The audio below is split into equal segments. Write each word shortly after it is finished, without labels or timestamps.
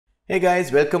Hey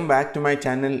guys, welcome back to my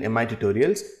channel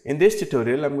MiTutorials. In this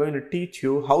tutorial, I'm going to teach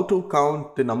you how to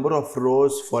count the number of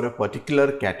rows for a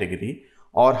particular category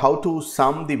or how to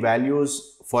sum the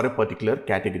values for a particular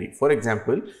category. For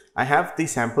example, I have the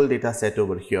sample data set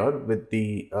over here with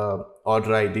the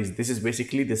order IDs. This is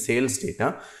basically the sales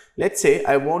data. Let's say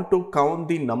I want to count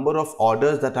the number of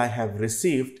orders that I have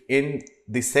received in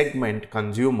the segment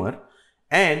consumer,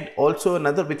 and also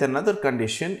with another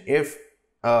condition if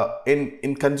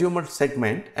in consumer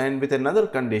segment, and with another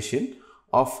condition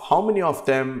of how many of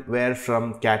them were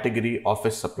from category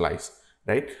office supplies,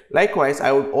 right? Likewise,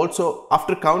 I would also,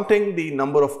 after counting the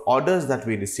number of orders that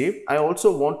we received, I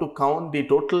also want to count the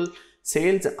total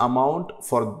sales amount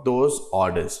for those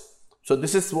orders. So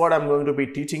this is what I'm going to be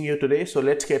teaching you today. So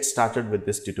let's get started with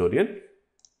this tutorial.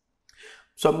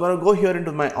 So I'm going to go here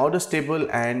into my orders table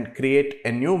and create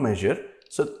a new measure.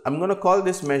 So I'm going to call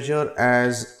this measure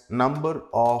as number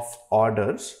of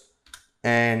orders,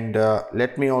 and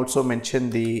let me also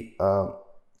mention the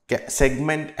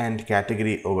segment and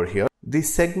category over here. The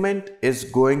segment is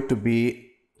going to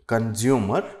be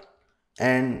consumer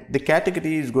and the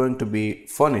category is going to be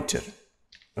furniture.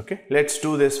 Okay, let's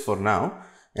do this for now,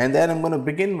 and then I'm going to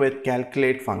begin with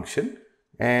calculate function.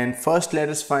 And first let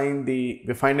us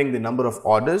we're finding the number of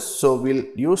orders. So we'll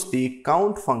use the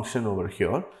count function over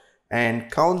here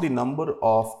and count the number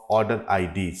of order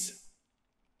IDs.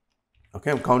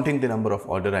 Okay, I'm counting the number of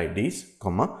order IDs,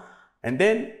 comma, and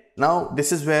then now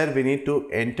this is where we need to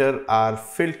enter our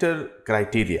filter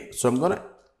criteria. So I'm going to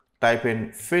type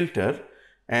in filter,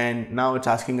 and now it's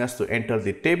asking us to enter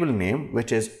the table name,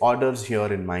 which is orders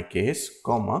here in my case,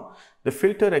 comma. The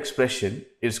filter expression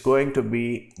is going to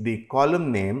be the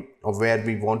column name of where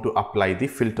we want to apply the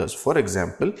filters. For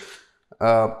example,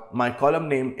 my column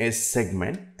name is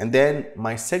segment, and then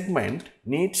my segment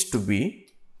needs to be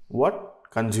what?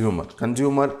 Consumer.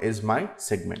 Consumer is my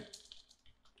segment.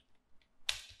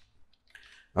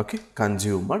 Okay,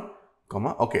 consumer,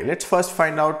 comma. Okay, let's first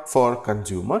find out for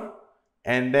consumer,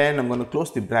 and then I'm going to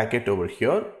close the bracket over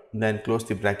here, then close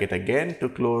the bracket again to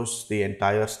close the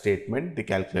entire statement, the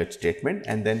calculate statement,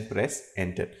 and then press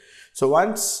enter. So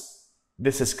once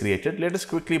this is created, let us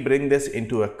quickly bring this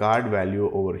into a card value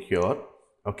over here.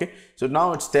 Okay, so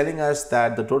now it's telling us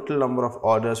that the total number of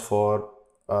orders for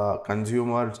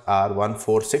consumers are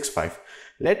 1465.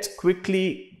 Let's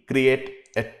quickly create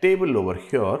a table over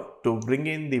here to bring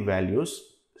in the values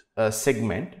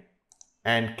segment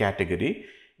and category,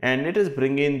 and let us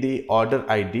bring in the order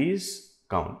IDs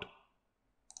count.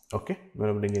 Okay, we're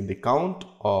going to bring in the count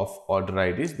of order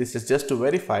IDs. This is just to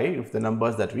verify if the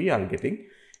numbers that we are getting,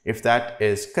 if that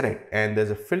is correct, and there's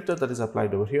a filter that is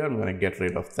applied over here. I'm going to get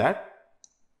rid of that.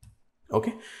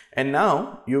 Okay, and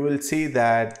now you will see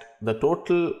that the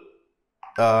total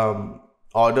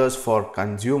orders for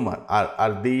consumer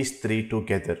are these three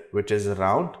together, which is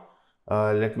around,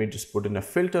 let me just put in a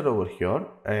filter over here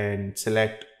and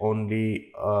select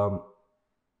only,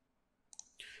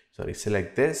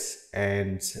 select this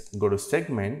and go to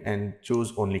segment and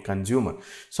choose only consumer.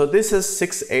 So this is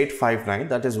 6859,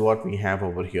 that is what we have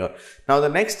over here. Now the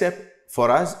next step for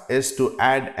us is to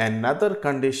add another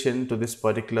condition to this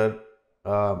particular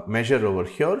measure over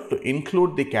here to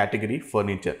include the category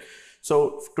furniture.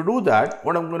 So to do that,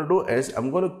 what I'm going to do is I'm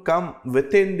going to come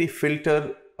within the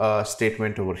filter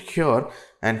statement over here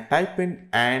and type in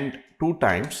and 2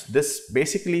 times. This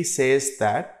basically says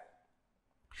that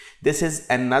this is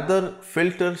another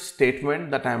filter statement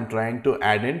that I'm trying to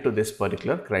add into this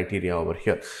particular criteria over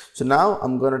here. So now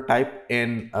I'm going to type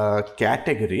in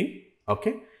category,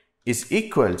 okay, is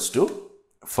equals to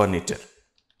furniture.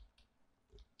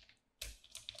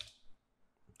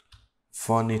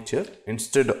 Furniture,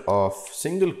 instead of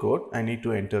single quote, I need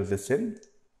to enter this in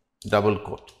double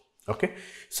quote. Okay,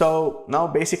 so now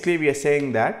basically we are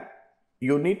saying that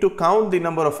you need to count the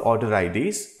number of order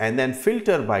IDs and then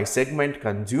filter by segment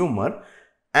consumer,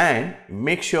 and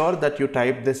make sure that you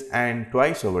type this and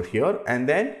twice over here, and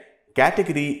then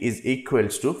category is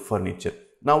equals to furniture.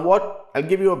 Now what, I'll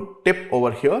give you a tip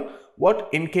over here. What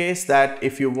in case that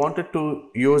if you wanted to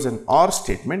use an OR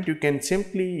statement, you can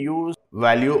simply use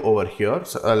value over here.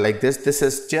 So like this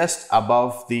is just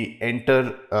above the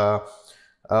enter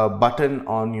button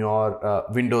on your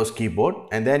Windows keyboard,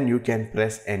 and then you can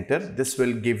press enter. This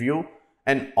will give you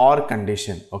an OR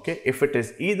condition. Okay, if it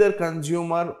is either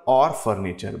consumer or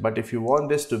furniture, but if you want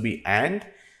this to be AND,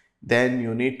 then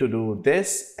you need to do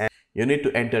this, and you need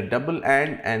to enter double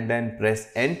and then press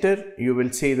enter. You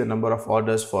will see the number of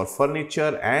orders for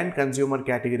furniture and consumer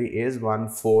category is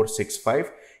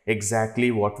 1465,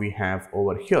 exactly what we have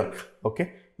over here.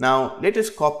 Okay, Now let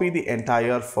us copy the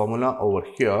entire formula over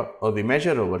here, or the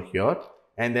measure over here,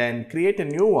 and then create a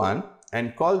new one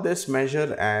and call this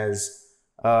measure as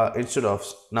instead of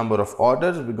number of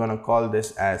orders, we're going to call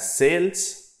this as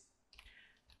sales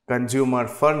consumer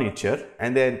furniture,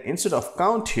 and then instead of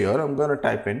count here I'm going to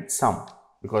type in sum,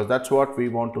 because that's what we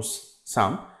want to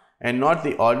sum, and not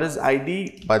the orders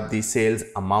ID but the sales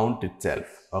amount itself.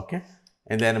 Okay,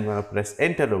 and then I'm going to press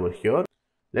enter over here.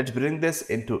 Let's bring this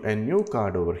into a new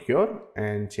card over here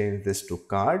and change this to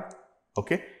card.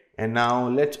 Okay, and now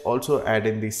let's also add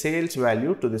in the sales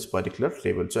value to this particular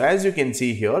table. So as you can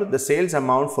see here, the sales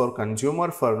amount for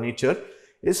consumer furniture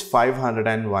is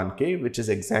 501k, which is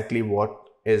exactly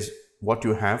what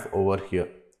you have over here,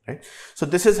 right? So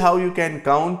this is how you can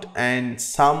count and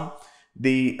sum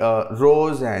the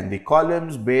rows and the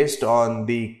columns based on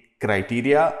the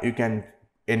criteria. You can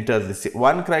enter this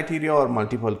one criteria or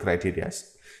multiple criteria.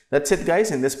 That's it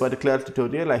guys in this particular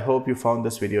tutorial. I hope you found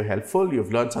this video helpful.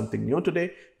 You've learned something new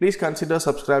today. Please consider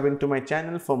subscribing to my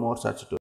channel for more such tutorials.